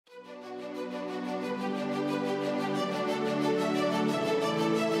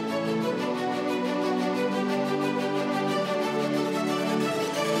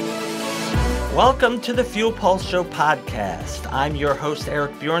Welcome to the Fuel Pulse Show podcast. I'm your host,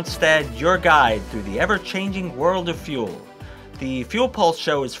 Eric Bjornstad, your guide through the ever-changing world of fuel. The Fuel Pulse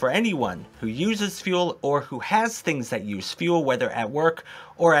Show is for anyone who uses fuel or who has things that use fuel, whether at work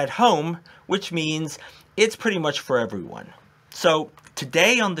or at home, which means it's pretty much for everyone. So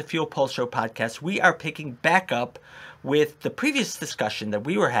today on the Fuel Pulse Show podcast, we are picking back up with the previous discussion that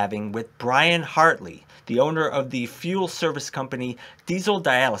we were having with Brian Hartley, the owner of the fuel service company Diesel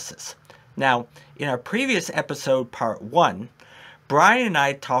Dialysis. Now, in our previous episode, part 1, Brian and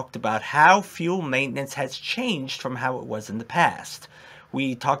I talked about how fuel maintenance has changed from how it was in the past.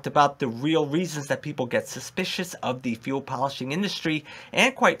 We talked about the real reasons that people get suspicious of the fuel polishing industry,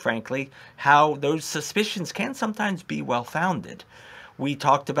 and quite frankly, how those suspicions can sometimes be well-founded. We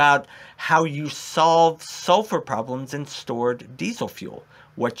talked about how you solve sulfur problems in stored diesel fuel,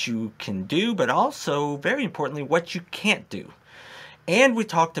 what you can do, but also, very importantly, what you can't do. And we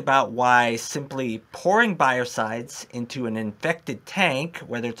talked about why simply pouring biocides into an infected tank,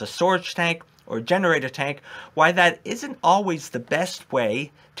 whether it's a storage tank or a generator tank, why that isn't always the best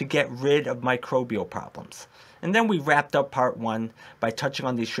way to get rid of microbial problems. And then we wrapped up part 1 by touching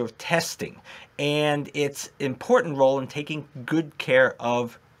on the issue of testing and its important role in taking good care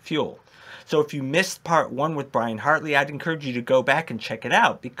of fuel. So if you missed part 1 with Brian Hartley, I'd encourage you to go back and check it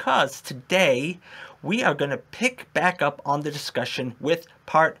out, because today we are going to pick back up on the discussion with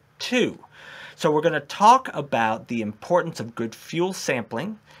part 2. So we're going to talk about the importance of good fuel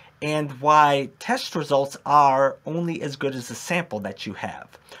sampling and why test results are only as good as the sample that you have.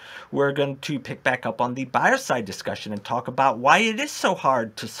 We're going to pick back up on the biocide discussion and talk about why it is so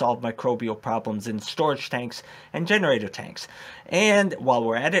hard to solve microbial problems in storage tanks and generator tanks. And while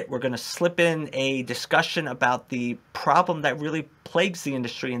we're at it, we're going to slip in a discussion about the problem that really plagues the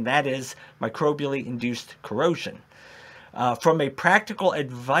industry, and that is microbially induced corrosion. From a practical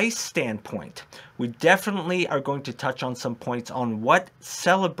advice standpoint, we definitely are going to touch on some points on what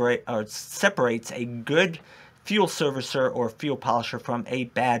separates a good fuel servicer or fuel polisher from a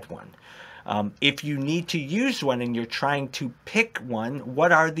bad one. If you need to use one and you're trying to pick one,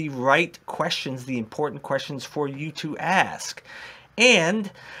 what are the right questions, the important questions for you to ask?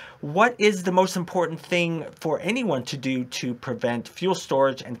 And what is the most important thing for anyone to do to prevent fuel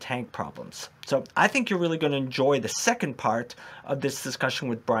storage and tank problems? So I think you're really going to enjoy the second part of this discussion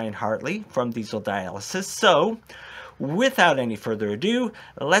with Brian Hartley from Diesel Dialysis. So without any further ado,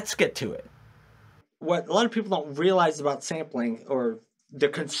 let's get to it. What a lot of people don't realize about sampling, or the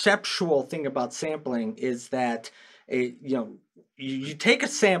conceptual thing about sampling, is that you take a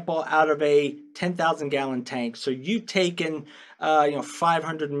sample out of a 10,000 gallon tank. So you've taken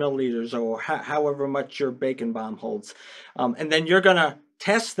 500 milliliters or however much your bacon bomb holds, and then you're gonna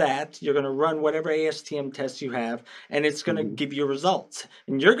test that. You're gonna run whatever ASTM test you have, and it's gonna give you results.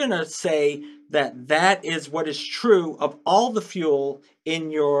 And you're gonna say that that is what is true of all the fuel in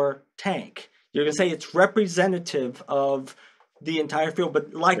your tank. You're going to say it's representative of the entire fuel.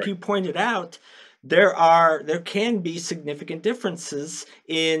 But like you pointed out, there can be significant differences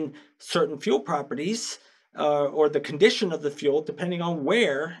in certain fuel properties or the condition of the fuel, depending on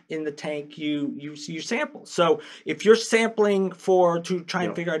where in the tank you sample. So if you're sampling to try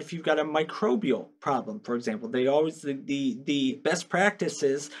and figure out if you've got a microbial problem, for example, the best practice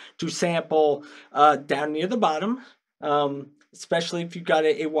is to sample down near the bottom, especially if you've got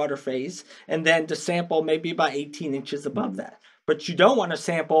a water phase, and then to sample maybe about 18 inches above that. But you don't want to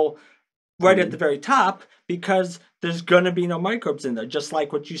sample right at the very top, because there's going to be no microbes in there. Just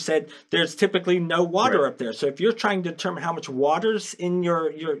like what you said, there's typically no water up there. So if you're trying to determine how much water's in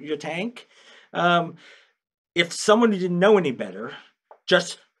your tank, if someone who didn't know any better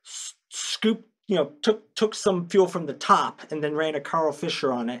just scooped, took some fuel from the top and then ran a Carl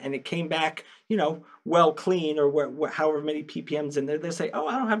Fisher on it, and it came back, well clean, or however many ppm's in there, they say, oh,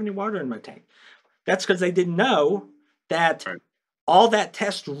 I don't have any water in my tank. That's because they didn't know that all that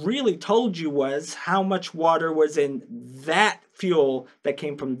test really told you was how much water was in that fuel that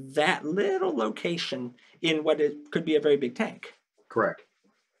came from that little location in what it could be a very big tank. Correct.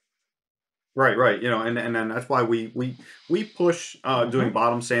 Right. And then that's why we push doing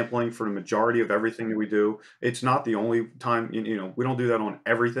bottom sampling for the majority of everything that we do. It's not the only time, we don't do that on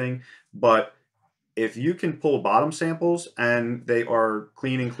everything, but if you can pull bottom samples and they are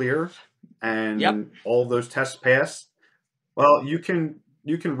clean and clear and all of those tests pass, well, you can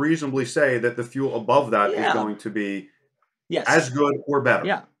reasonably say that the fuel above that is going to be as good or better.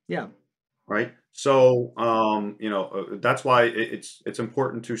 Yeah. Right. So, that's why it's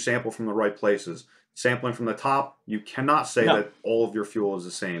important to sample from the right places. Sampling from the top, you cannot say that all of your fuel is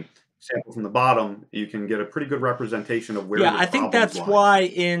the same. sample from the bottom, you can get a pretty good representation of where Yeah, your I think problems that's lie. why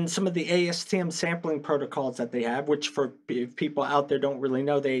in some of the ASTM sampling protocols that they have, which for if people out there don't really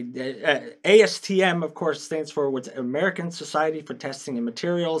know, ASTM, of course, stands for what's American Society for Testing and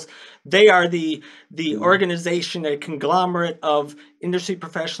Materials. They are the organization, a conglomerate of industry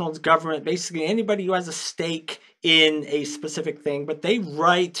professionals, government, basically anybody who has a stake in a specific thing. But they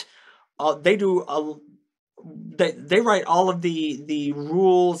write, they do a they write all of the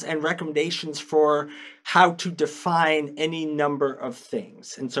rules and recommendations for how to define any number of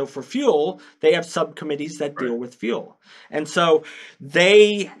things. And so for fuel, they have subcommittees that Right. deal with fuel. And so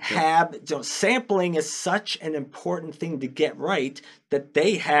they Yep. have, sampling is such an important thing to get right that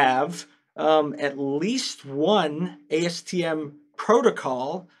they have at least one ASTM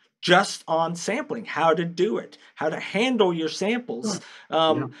protocol just on sampling, how to do it, how to handle your samples,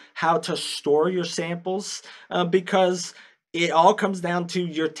 Yeah. how to store your samples, because it all comes down to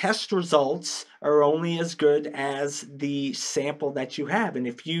your test results are only as good as the sample that you have. And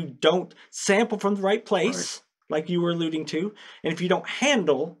if you don't sample from the right place, like you were alluding to, and if you don't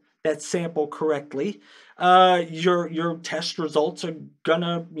handle that sample correctly, your test results are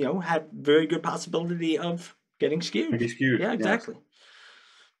gonna, have very good possibility of getting Can skewed. be skewed. Yeah, Yes. exactly.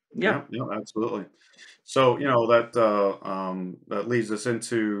 Yeah. Yeah. Yeah. Absolutely. So that leads us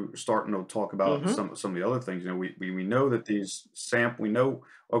into starting to talk about Mm-hmm. some of the other things. We know that these we know.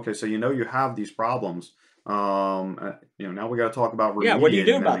 Okay, so you have these problems. Now we got to talk about Yeah. What do you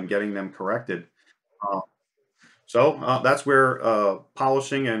do remediating them about and them? getting them corrected. Uh, that's where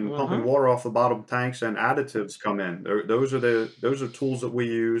polishing and pumping Mm-hmm. water off the bottom tanks and additives come in. Those are tools that we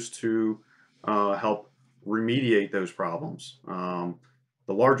use to help remediate those problems.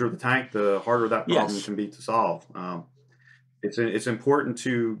 The larger the tank, the harder that problem Yes. can be to solve. It's important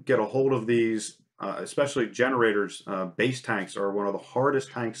to get a hold of these, especially generators. Base tanks are one of the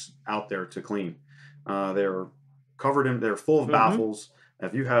hardest tanks out there to clean. They're they're full of Mm-hmm. baffles.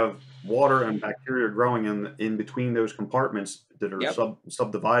 If you have water and bacteria growing in between those compartments that are Yep.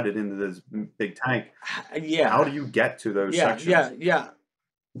 subdivided into this big tank, how Yeah. do you get to those Yeah. Yeah. sections? Yeah.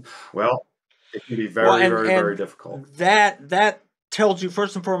 Well, it can be Well, very, very, very difficult. that tells you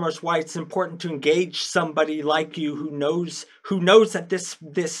first and foremost why it's important to engage somebody like you who knows that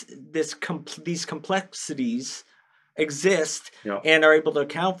these complexities exist Yeah, and are able to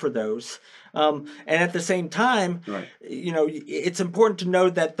account for those. And at the same time, right, it's important to know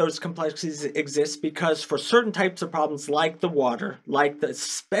that those complexities exist because for certain types of problems like the water,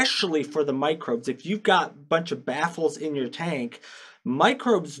 especially for the microbes, if you've got a bunch of baffles in your tank,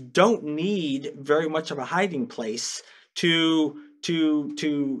 microbes don't need very much of a hiding place to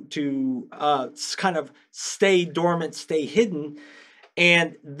kind of stay dormant, stay hidden,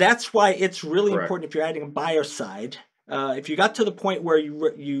 and that's why it's really correct. important if you're adding a biocide. If you got to the point where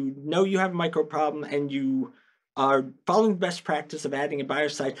you know you have a micro problem and you are following the best practice of adding a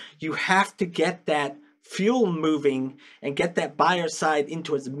biocide, you have to get that fuel moving and get that biocide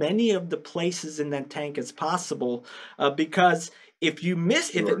into as many of the places in that tank as possible. Because if it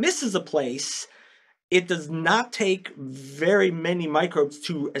Sure. misses a place, it does not take very many microbes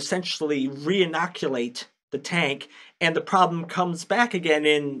to essentially re-inoculate the tank, and the problem comes back again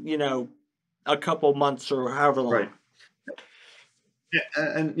in a couple months or however Right. long. Yeah,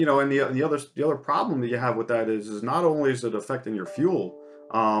 and the other problem that you have with that is not only is it affecting your fuel,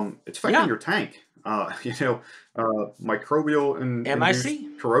 it's affecting Yeah, your tank. Microbial induced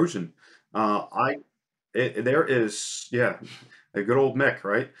MIC. corrosion. There is, yeah, a good old Mick,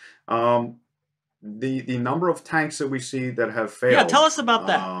 right? Um, the number of tanks that we see that have Yeah, tell failed, us about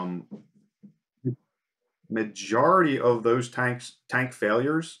that. majority of those tank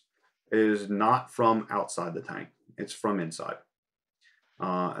failures is not from outside the tank; it's from inside.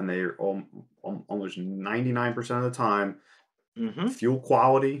 And they are almost 99% of the time, Mm-hmm. fuel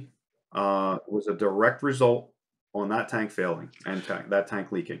quality was a direct result on that tank failing and that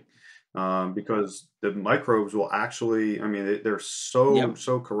tank leaking. Because the microbes will actually, I mean, they're Yep.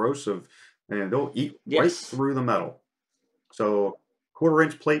 so corrosive, and they'll eat right Yes. through the metal. So,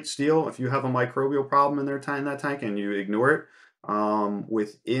 quarter-inch plate steel, if you have a microbial problem in that tank and you ignore it,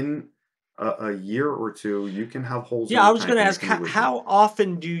 within a year or two, you can have holes in Yeah, I the was going tank to and it ask can be leaking. how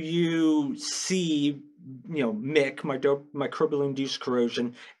often do you see microbial induced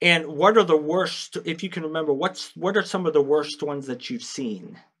corrosion, and what are the worst, if you can remember, what are some of the worst ones that you've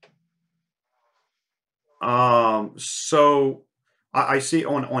seen? So I see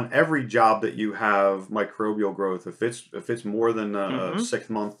on every job that you have microbial growth, if it's more than a Mm-hmm. 6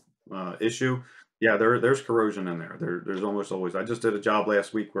 month issue, yeah, there's corrosion in there. There's almost always. I just did a job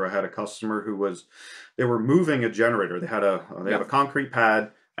last week where I had a customer they were moving a generator. They have a Yep. concrete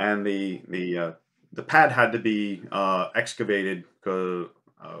pad and the pad had to be excavated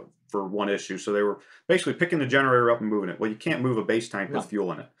for one issue. So they were basically picking the generator up and moving it. Well, you can't move a base tank with No.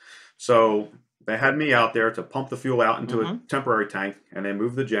 fuel in it. So they had me out there to pump the fuel out into a temporary tank and then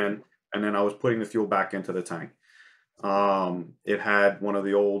move the gen, and then I was putting the fuel back into the tank. It had one of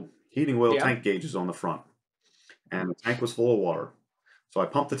the old heating oil tank gauges on the front, and the tank was full of water. So I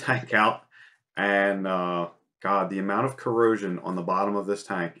pumped the tank out, and God, the amount of corrosion on the bottom of this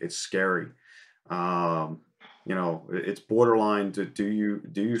tank, it's scary. You know, it's borderline to do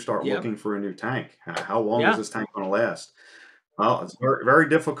you start looking for a new tank? How long is this tank going to last? Well, it's very, very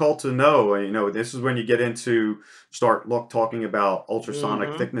difficult to know. You know, this is when you get into talking about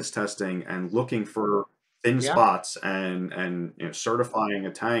ultrasonic thickness testing and looking for thin spots and you know, certifying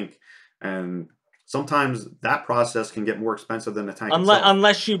a tank. And sometimes that process can get more expensive than the tank itself.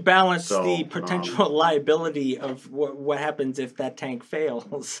 Unless you balance the potential liability of what happens if that tank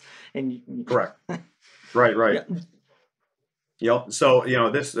fails. And correct. Right. Yep. So, you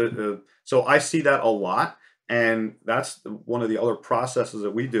know, this, so I see that a lot. And that's one of the other processes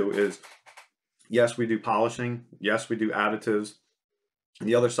that we do is, yes, we do polishing. Yes, we do additives. And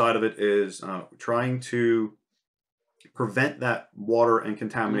the other side of it is trying to prevent that water and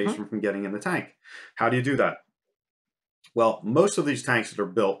contamination from getting in the tank. How do you do that? Well, most of these tanks that are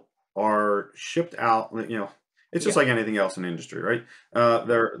built are shipped out, you know, it's just like anything else in the industry, right?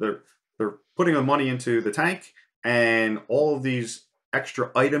 They're putting the money into the tank, and all of these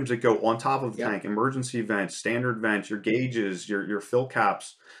extra items that go on top of the tank, emergency vents, standard vents, your gauges, your fill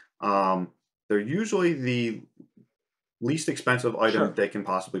caps, they're usually the least expensive item they can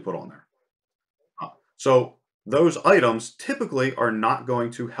possibly put on there. So those items typically are not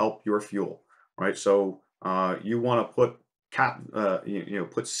going to help your fuel, right? So you want to put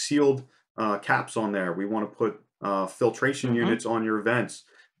put sealed caps on there. We want to put filtration units on your vents,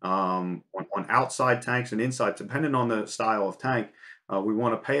 on outside tanks and inside, depending on the style of tank. We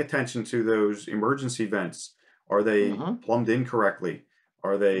want to pay attention to those emergency vents. Are they plumbed in correctly?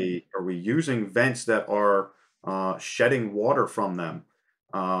 Are we using vents that are shedding water from them?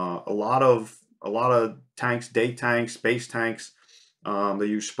 A lot of tanks, day tanks, space tanks, they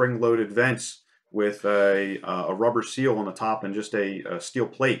use spring-loaded vents with a rubber seal on the top and just a steel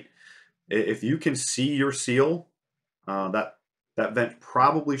plate. If you can see your seal, that vent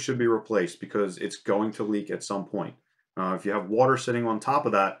probably should be replaced because it's going to leak at some point. If you have water sitting on top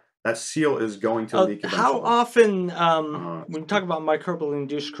of that, that seal is going to leak eventually. How often, when you talk about microbial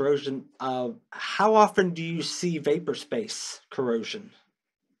induced corrosion, how often do you see vapor space corrosion?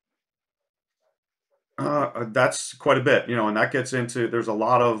 That's quite a bit, you know, and that gets into, there's a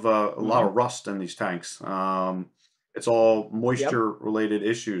lot of rust in these tanks. It's all moisture related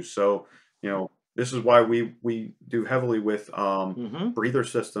issues. So, you know, this is why we do heavily with breather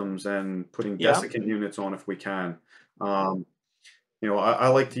systems and putting desiccant units on if we can. You know, I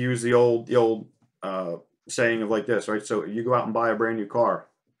like to use the old saying of like this, right? So you go out and buy a brand new car,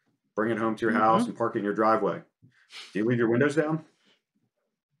 bring it home to your house and park it in your driveway. Do you leave your windows down?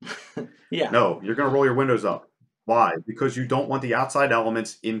 No, you're going to roll your windows up. Why? Because you don't want the outside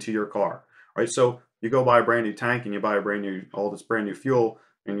elements into your car, right? So you go buy a brand new tank and you buy all this brand new fuel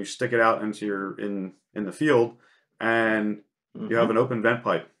and you stick it out into in the field, and you have an open vent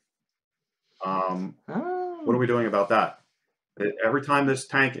pipe. What are we doing about that? Every time this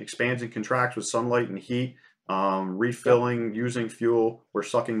tank expands and contracts with sunlight and heat, refilling, using fuel, we're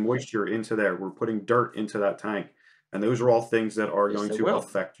sucking moisture into there. We're putting dirt into that tank. And those are all things that are going to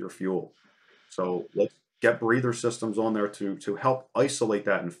affect your fuel. So let's get breather systems on there to help isolate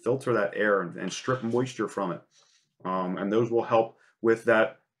that and filter that air and strip moisture from it. And those will help with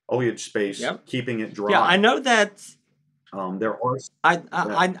that oleage space, keeping it dry. Yeah, I know that. There are.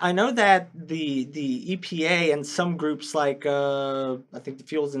 I know that the EPA and some groups like I think the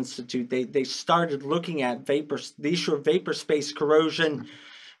Fuels Institute, they started looking at the issue of vapor space corrosion.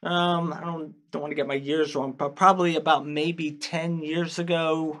 I don't want to get my years wrong, but probably about maybe 10 years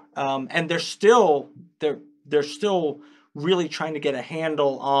ago. And they're still really trying to get a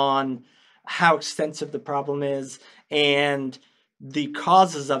handle on how extensive the problem is and the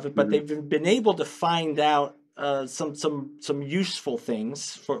causes of it. But they've been able to find out some useful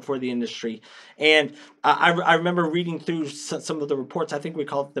things for the industry. And I remember reading through some of the reports. I think we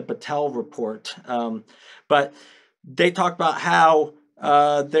call it the Patel report. But they talked about how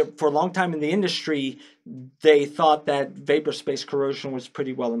for a long time in the industry, they thought that vapor space corrosion was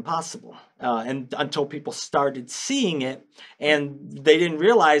pretty well impossible, and until people started seeing it, and they didn't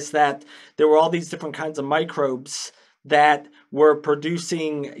realize that there were all these different kinds of microbes that were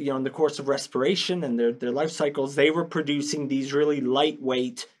producing, in the course of respiration and their life cycles, they were producing these really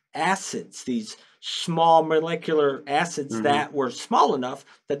lightweight acids, these small molecular acids Hmm. that were small enough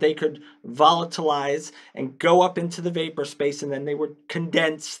that they could volatilize and go up into the vapor space, and then they would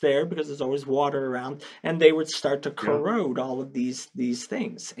condense there because there's always water around, and they would start to Yeah. corrode all of these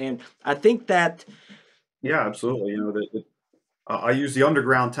things. And I think that Yeah, absolutely. I use the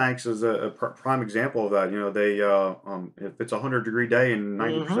underground tanks as a prime example of that. If it's a 100-degree day and mhm,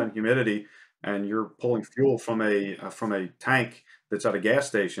 90% humidity, and you're pulling fuel from a tank that's at a gas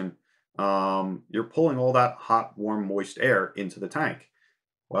station, you're pulling all that hot, warm, moist air into the tank.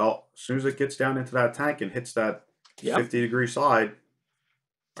 Well, as soon as it gets down into that tank and hits that yep, 50-degree side,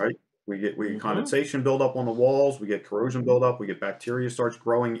 right? We get mhm, condensation buildup on the walls, we get corrosion buildup, we get bacteria starts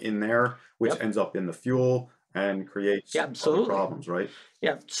growing in there, which yep, ends up in the fuel and yeah, creates other absolutely, problems, right?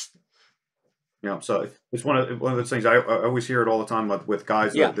 yeah, So it's one of those things I always hear it all the time with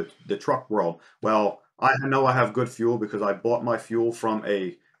guys yeah, the truck world. Well, I know I have good fuel because I bought my fuel from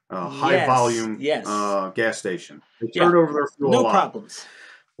a high yes, volume yes, gas station. They yeah, turn over their fuel a no lot. problems.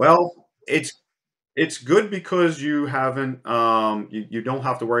 Well, it's good because you haven't you don't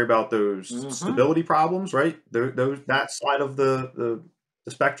have to worry about those Mhm, stability problems, right? Those that side of the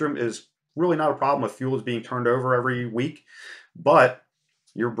spectrum is really not a problem if fuel is being turned over every week, but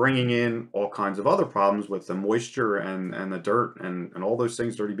you're bringing in all kinds of other problems with the moisture and the dirt and all those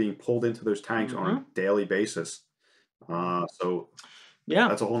things that are being pulled into those tanks on a mhm, daily basis. So yeah.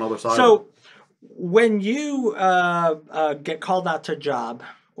 that's a whole nother side of it. So when you get called out to a job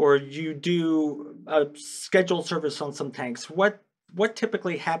or you do a scheduled service on some tanks, what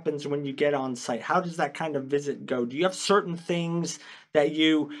typically happens when you get on site? How does that kind of visit go? Do you have certain things that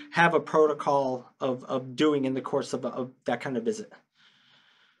you have a protocol of doing in the course of that kind of visit?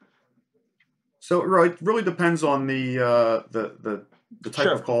 So right, really depends on the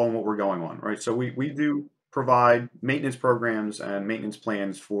type of Sure. call and what we're going on, right? So we do provide maintenance programs and maintenance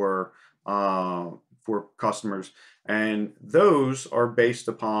plans for customers, and those are based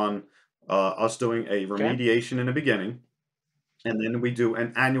upon us doing a Okay. remediation in the beginning, and then we do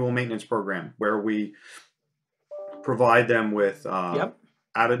an annual maintenance program where we provide them with Yep.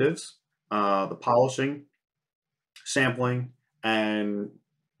 additives, the polishing, sampling, and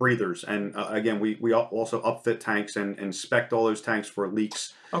breathers. And again, we also upfit tanks and inspect all those tanks for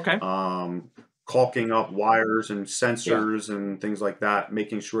leaks, Okay. um, caulking up wires and Yeah. sensors and things like that,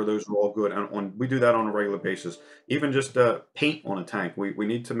 making sure those are all good. And we do that on a regular basis. Even just paint on a tank, we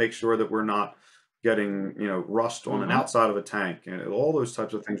need to make sure that we're not getting rust on an Mm-hmm. outside of a tank. And all those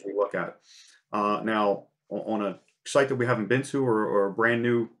types of things we look at. Now, on a site that we haven't been to or a brand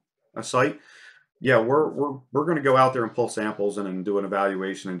new site, yeah, we're going to go out there and pull samples and then do an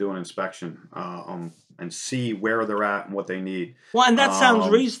evaluation and do an inspection, and see where they're at and what they need. Well, and that sounds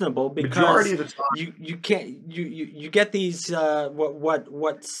Um, reasonable Majority because of the time, you can't you get these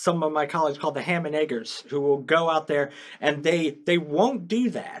what some of my colleagues call the ham and eggers who will go out there and they won't do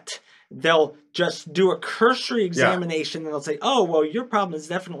that. They'll just do a cursory yeah, examination and they'll say, "Oh, well, your problem is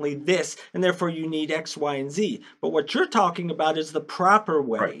definitely this, and therefore you need X, Y, and Z." But what you're talking about is the proper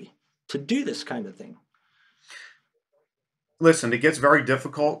right. way to do this kind of thing. Listen, it gets very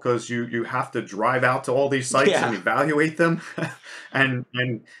difficult because you have to drive out to all these sites and Yeah. evaluate them, and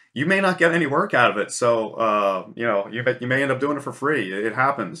you may not get any work out of it. So you may end up doing it for free. It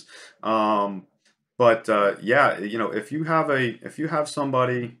happens. Um, but yeah, if you have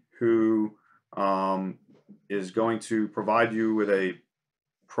somebody who is going to provide you with a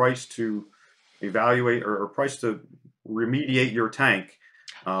price to evaluate or price to remediate your tank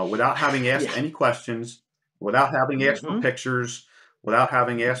without having asked Yeah. any questions, without having asked for Hmm. pictures, without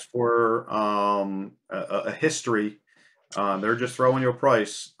having asked for a history. They're just throwing you a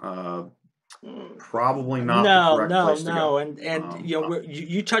price. Probably not the No, correct no, place to no, go. and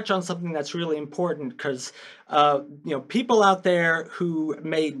you touch on something that's really important because people out there who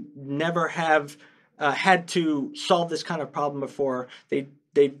may never have had to solve this kind of problem before,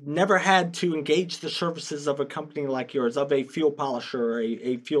 they've never had to engage the services of a company like yours, of a fuel polisher or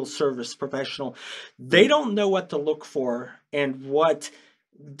a fuel service professional. They Mhm. don't know what to look for and what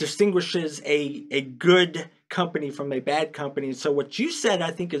distinguishes a good company from a bad company. So what you said,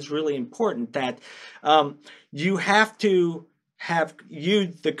 I think, is really important. That you have to have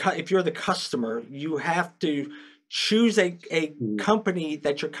if you're the customer, you have to choose a Mhm. company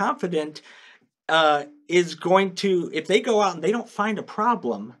that you're confident is going to. If they go out and they don't find a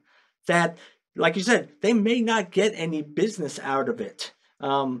problem, that like you said, they may not get any business out of it.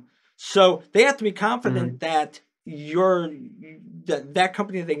 So they have to be confident Mhm. that your that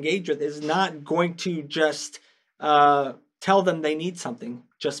company they engage with is not going to just tell them they need something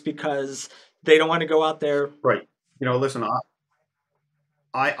just because they don't want to go out there. Right. Listen,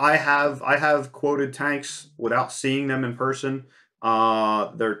 I have quoted tanks without seeing them in person.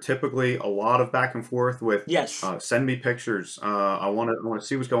 They're typically a lot of back and forth with, Yes. send me pictures. I want to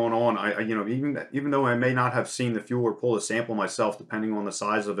see what's going on. Even though I may not have seen the fuel or pulled a sample myself, depending on the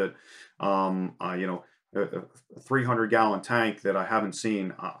size of it, a 300-gallon tank that I haven't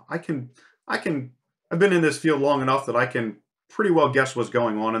seen, I can I've been in this field long enough that I can pretty well guess what's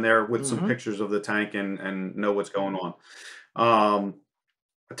going on in there with some Hmm. pictures of the tank and know what's going on. Um,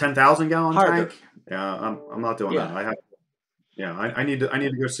 a 10,000-gallon Harder. tank? Yeah, I'm not doing that. Yeah. I need to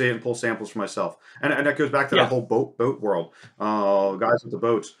go see it and pull samples for myself. And that goes back to that Yeah. whole boat world. Guys with the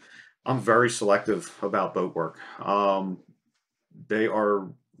boats, I'm very selective about boat work. They are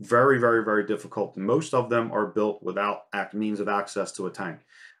very, very, very difficult. Most of them are built without means of access to a tank.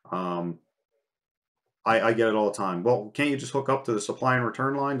 Um, I get it all the time. Well, can't you just hook up to the supply and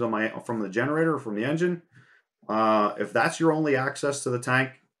return lines from the generator or from the engine? If that's your only access to the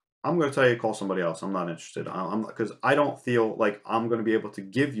tank, I'm going to tell you to call somebody else. I'm not interested. Because I don't feel like I'm going to be able to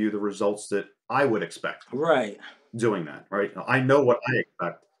give you the results that I would expect Right. doing that. Right? I know what I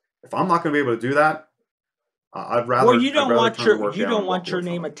expect. If I'm not going to be able to do that, I'd Well, rather you I'd don't rather want turn the your work you down don't and walk want away your from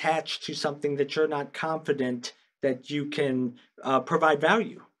name it. attached to something that you're not confident that you can provide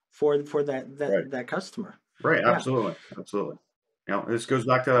value for Right. that customer. Right. Yeah. Absolutely. Absolutely. This goes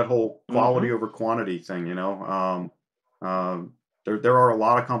back to that whole quality Hmm. over quantity thing. There are a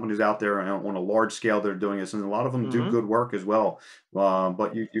lot of companies out there on a large scale that are doing this, and a lot of them do Hmm. good work as well.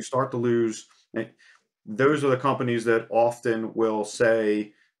 But you start to lose. Those are the companies that often will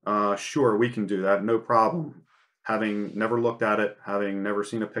say, "Sure, we can do that, no problem," having never looked at it, having never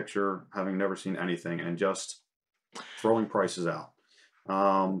seen a picture, having never seen anything, and just throwing prices out.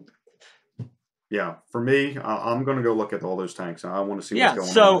 Um, yeah, for me, I'm going to go look at all those tanks. I want to see what's Yeah. going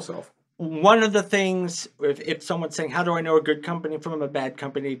on So myself. one of the things, if someone's saying, how do I know a good company from a bad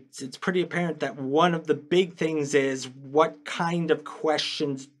company? It's pretty apparent that one of the big things is what kind of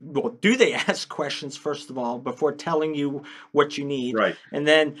questions, well, do they ask questions, first of all, before telling you what you need? Right. And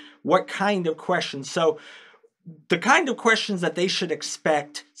then what kind of questions? So the kind of questions that they should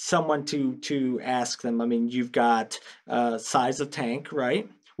expect someone to ask them. I mean, you've got size of tank, right?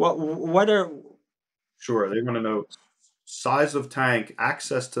 What are Sure. They want to know size of tank,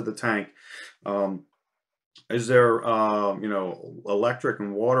 access to the tank. Um, is there, electric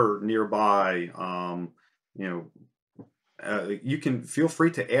and water nearby? You you can feel free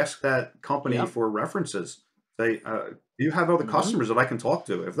to ask that company Yep. for references. Say, do you have other Hmm. customers that I can talk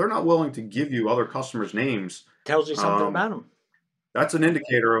to? If they're not willing to give you other customers' names, Tells you something um, about them. that's an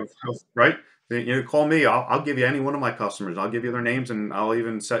indicator of right. Call me. I'll give you any one of my customers. I'll give you their names, and I'll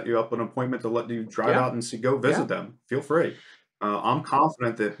even set you up an appointment to let you drive Yeah. out and go Yeah. visit them. Feel free. I'm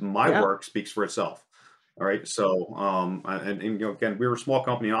confident that my Yeah. work speaks for itself. All right. So, again, we're a small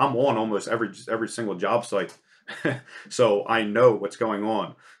company. And I'm on almost every single job site, so I know what's going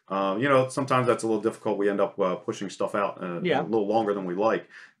on. Sometimes that's a little difficult. We end up pushing stuff out a Yeah. little longer than we like,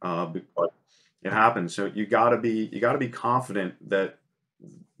 but it happens. So you got to be confident that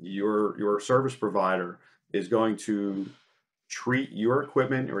your service provider is going to treat your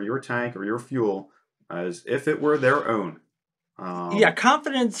equipment or your tank or your fuel as if it were their own. Yeah, Um,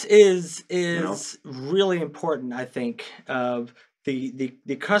 confidence is you know, really important. I think of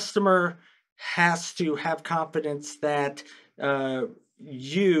the customer has to have confidence that uh,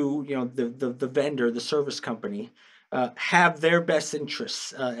 the vendor, the service company, have their best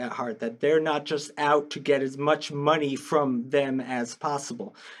interests at heart. That they're not just out to get as much money from them as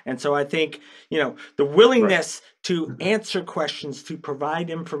possible. And so I think the right, willingness to answer questions, to provide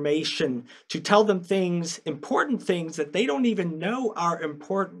information, to tell them things, important things that they don't even know are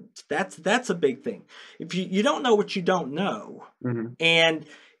important. That's a big thing. If you don't know what you don't know, hmm and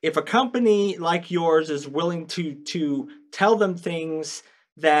if a company like yours is willing to tell them things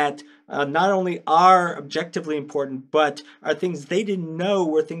that not only are objectively important, but are things they didn't know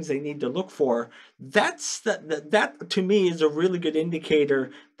were things they need to look for, that to me is a really good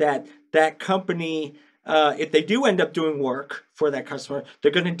indicator that that company, if they do end up doing work for that customer,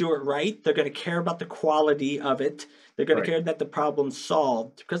 they're going to do it right. They're going to care about the quality of it. They're going to right, care that the problem's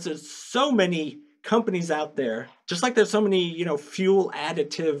solved, because there's so many companies out there, just like there's so many fuel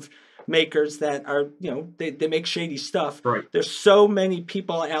additive makers that are they make shady stuff. right. There's so many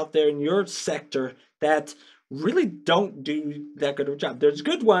people out there in your sector that really don't do that good of a job. There's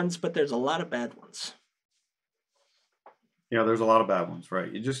good ones, but there's a lot of bad ones. There's a lot of bad ones,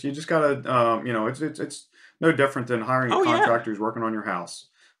 right? You just gotta, it's no different than hiring a Oh yeah. contractor who's working on your house.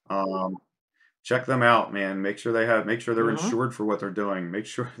 Um, check them out, man. Make sure they're insured for what they're doing. Make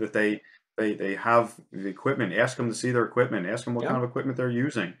sure that they have the equipment. Ask them to see their equipment. Ask them what Yep. kind of equipment they're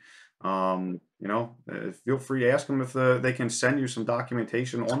using. Feel free to ask them if they can send you some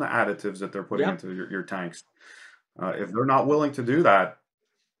documentation on the additives that they're putting Yep. into your tanks. If they're not willing to do that,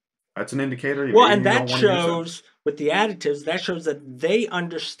 that's an indicator Well, maybe and you don't that want to use them. shows with the additives, that shows that they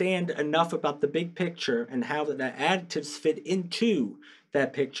understand enough about the big picture and how the additives fit into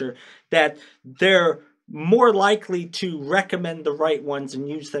that picture that they're more likely to recommend the right ones and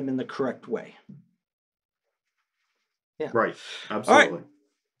use them in the correct way. Yeah. Right. All right. Absolutely.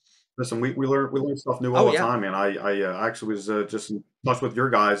 Listen, we learn stuff new Oh, all the yeah. time, man. I actually was just in touch with your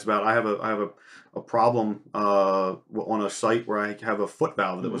guys about I have a problem on a site where I have a foot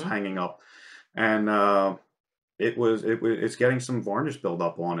valve that was Mm-hmm. hanging up, and it's getting some varnish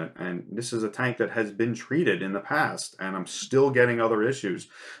buildup on it, and this is a tank that has been treated in the past, and I'm still getting other issues.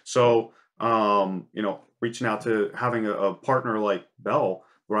 So, reaching out to having a partner like Bell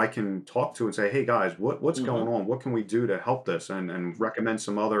where I can talk to and say, "Hey guys, what's Mm-hmm. going on? What can we do to help this?" And recommend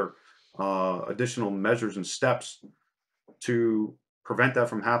some other additional measures and steps to prevent that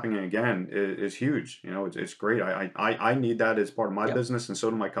from happening again is huge. It's great. I need that as part of my Yep. business, and so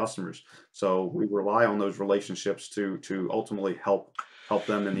do my customers. So we rely on those relationships to ultimately help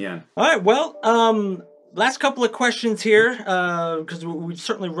them in the end. All right. Well, last couple of questions here, because we've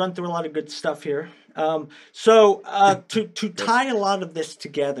certainly run through a lot of good stuff here. To Yes. tie a lot of this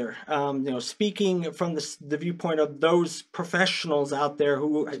together, speaking from the viewpoint of those professionals out there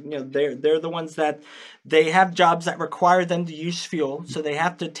who, they're the ones that they have jobs that require them to use fuel, so they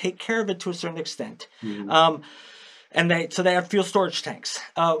have to take care of it to a certain extent. Mhm. Um, and they have fuel storage tanks.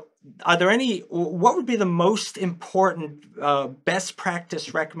 Are there any? What would be the most important best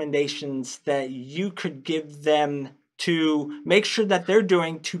practice recommendations that you could give them to make sure that they're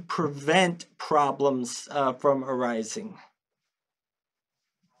doing to prevent problems from arising?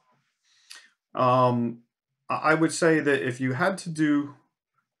 Um, I would say that if you had to do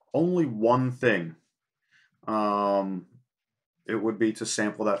only one thing, um, it would be to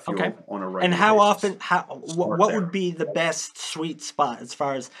sample that Okay. fuel on a And regular how basis. often? How Start what would there. be the best sweet spot as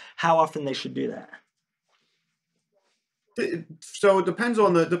far as how often they should do that? So it depends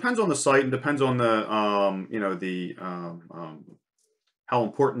on the site and depends on the how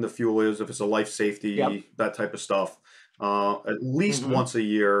important the fuel is, if it's a life Yep. safety, that type of stuff. At least Mm-hmm. once a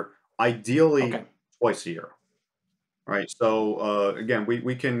year, Okay. ideally twice a year. Right. So again,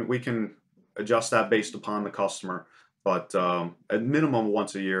 we can adjust that based upon the customer, but at minimum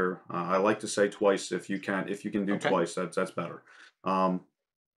once a year. I like to say twice if you can do Okay. twice, that's better. Um,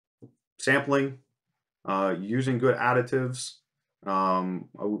 Sampling, using good additives.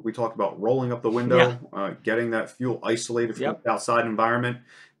 We talked about rolling up the Yeah. window, getting that fuel isolated from Yep. the outside environment.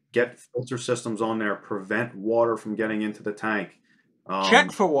 Get filter systems on there, prevent water from getting into the tank.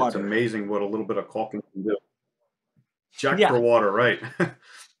 Check for It's water. amazing what a little bit of caulking can do. Check for Yeah. water, right?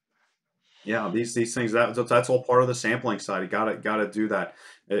 Yeah, these things that's all part of the sampling side. You gotta do that.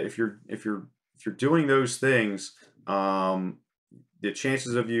 If you're doing those things, the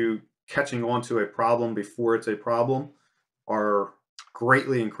chances of you catching on to a problem before it's a problem are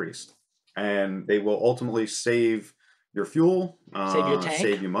greatly increased, and they will ultimately save your fuel, Save your tank.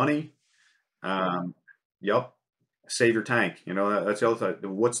 save you money. Um, yep, save your tank. That's the other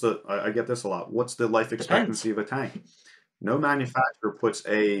side. I get this a lot. What's the life Depends. expectancy of a tank? No manufacturer puts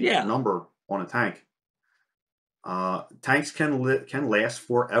a Yeah. number on a tank. Tanks can last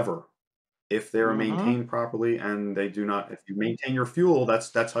forever if they're Hmm. maintained properly, and they do not. If you maintain your fuel,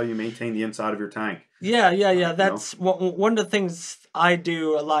 that's how you maintain the inside of your tank. Yeah, yeah, Uh, yeah. you know, That's one of the things I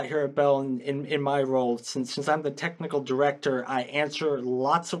do a lot here at Bell in my role. Since I'm the technical director, I answer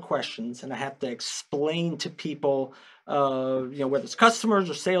lots of questions, and I have to explain to people, whether it's customers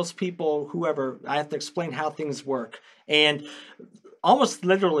or salespeople, whoever. I have to explain how things work, and almost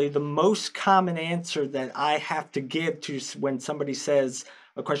literally the most common answer that I have to give to when somebody says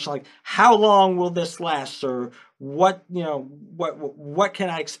a question like how long will this last or what can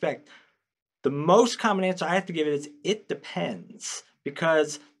I expect, the most common answer I have to give it is it depends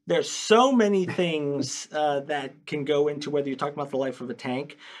because there's so many things that can go into whether you're talking about the life of a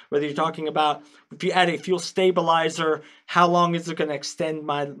tank, whether you're talking about if you add a fuel stabilizer, how long is it going to extend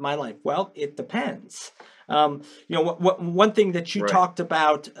my life? Well, it depends. One thing that you right. talked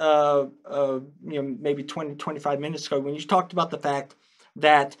about, maybe 20, 25 minutes ago, when you talked about the fact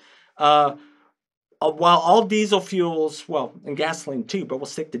that uh, while all diesel fuels, well, and gasoline too, but we'll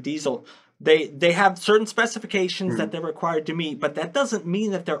stick to diesel, they have certain specifications that Mhm. they're required to meet, but that doesn't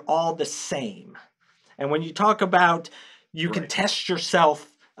mean that they're all the same. And when you talk about you can Right. test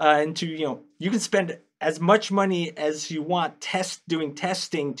yourself into, you can spend as much money as you want doing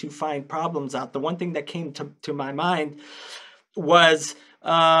testing to find problems out. The one thing that came to my mind was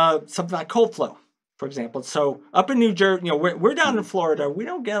something like cold flow, for example. So up in New Jersey, we're down in Florida. We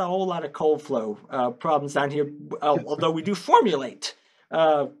don't get a whole lot of cold flow problems down here, although we do formulate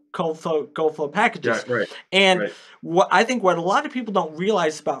cold flow packages. Yeah, right. And Right. I think what a lot of people don't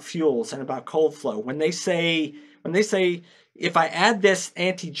realize about fuels and about cold flow, when they say if I add this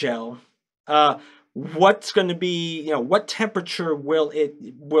anti-gel, what's going to be, what temperature will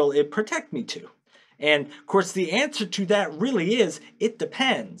it protect me to? And of course, the answer to that really is it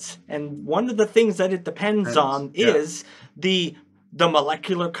depends. And one of the things that it depends on is the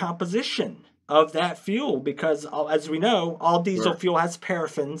molecular composition of that fuel, because as we know, all diesel fuel has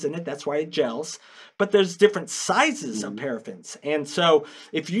paraffins in it. That's why it gels. But there's different sizes of paraffins. And so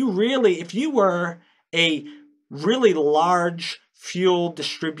if you were a really large fuel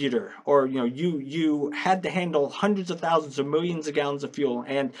distributor, or you had to handle hundreds of thousands or millions of gallons of fuel,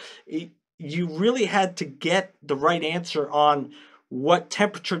 and you really had to get the right answer on what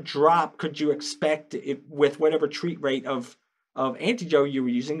temperature drop could you expect with whatever treat rate of anti-gel you were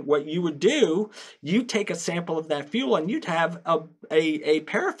using. What you would do, you take a sample of that fuel and you'd have a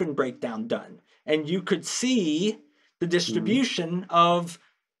paraffin breakdown done, and you could see the distribution of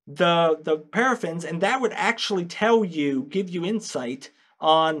the paraffins, and that would actually give you insight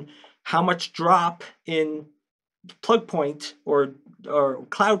on how much drop in plug point or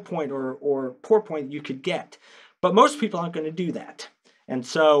cloud point or pour point you could get. But most people aren't going to do that. And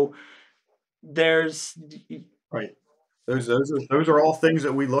so there's Right. Those are all things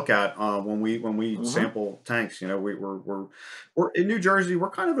that we look at when we sample tanks. We're in New Jersey. We're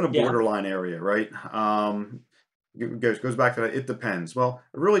kind of in a borderline area, right? Goes back to that. It depends. Well,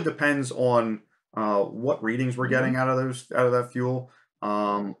 it really depends on what readings we're getting out of that fuel.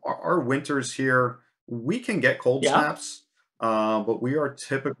 Our winters here, we can get cold snaps, but we are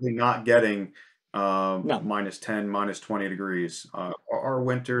typically not getting minus 10, minus 20 degrees. Our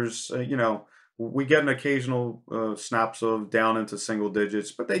winters, we get an occasional snaps of down into single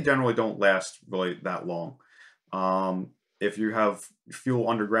digits, but they generally don't last really that long. If you have fuel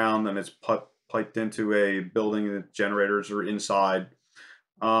underground and it's piped into a building, the generators are inside,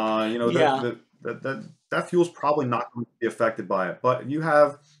 that fuel's probably not going to be affected by it. But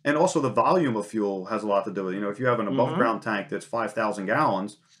and also the volume of fuel has a lot to do with it. If you have an above ground tank that's 5,000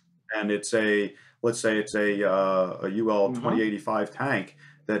 gallons, and let's say it's a UL 2085 tank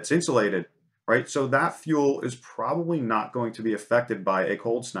that's insulated, right? So that fuel is probably not going to be affected by a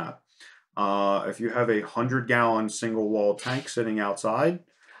cold snap. If you have a 100-gallon single wall tank sitting outside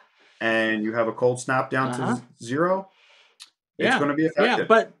and you have a cold snap down to zero, it's going to be affected,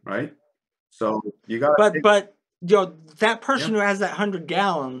 right? So you got but that person who has that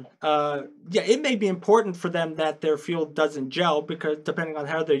 100-gallon, it may be important for them that their fuel doesn't gel, because depending on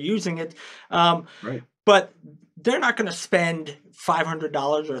how they're using it, right. But they're not going to spend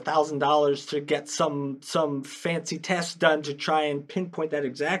 $500 or $1,000 to get some fancy test done to try and pinpoint that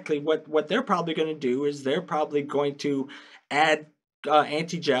exactly. What they're probably going to do is they're probably going to add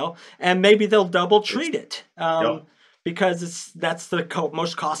anti-gel, and maybe they'll double treat it, because that's the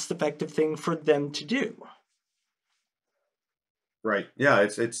most cost-effective thing for them to do. Right. Yeah.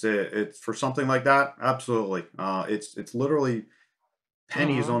 It's for something like that. Absolutely. It's literally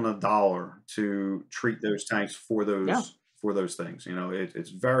pennies on the dollar to treat those tanks for those things. It's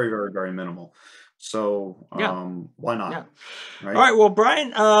very, very, very minimal. So why not? Yeah. Right? All right. Well,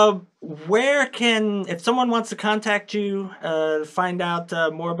 Brian, if someone wants to contact you, find out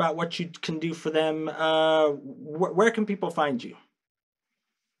more about what you can do for them, where can people find you?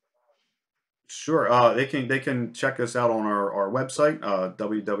 Sure. They can check us out on our website,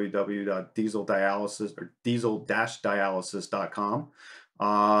 www.diesel-dialysis or diesel-dialysis.com.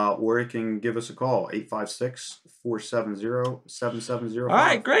 Or you can give us a call, 856-470-7705. All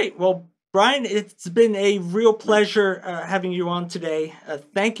right, great. Well, Brian, it's been a real pleasure having you on today.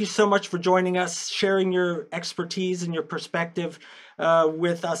 Thank you so much for joining us, sharing your expertise and your perspective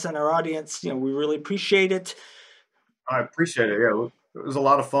with us and our audience. We really appreciate it. I appreciate it. Yeah, it was a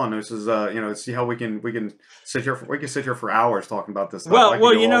lot of fun. This is see how we can sit here for hours talking about this stuff. Well, day.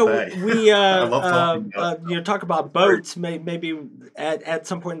 we I love talking about talk about boats. Maybe at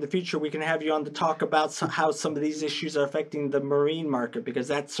some point in the future we can have you on to talk about how some of these issues are affecting the marine market, because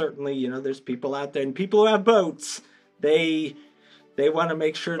that's certainly, there's people out there, and people who have boats, they want to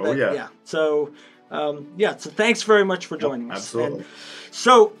make sure that So so thanks very much for joining us. Absolutely. And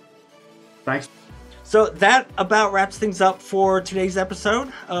so thanks. So that about wraps things up for today's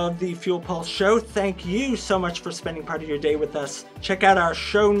episode of the Fuel Pulse Show. Thank you so much for spending part of your day with us. Check out our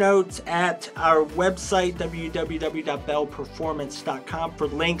show notes at our website, www.bellperformance.com, for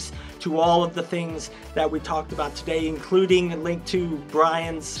links to all of the things that we talked about today, including a link to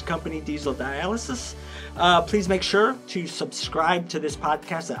Brian's company, Diesel Dialysis. Please make sure to subscribe to this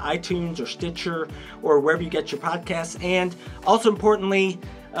podcast at iTunes or Stitcher or wherever you get your podcasts. And also importantly,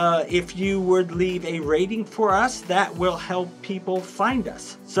 if you would leave a rating for us, that will help people find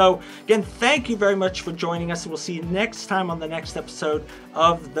us. So again, thank you very much for joining us. We'll see you next time on the next episode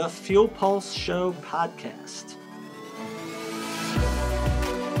of the Fuel Pulse Show podcast.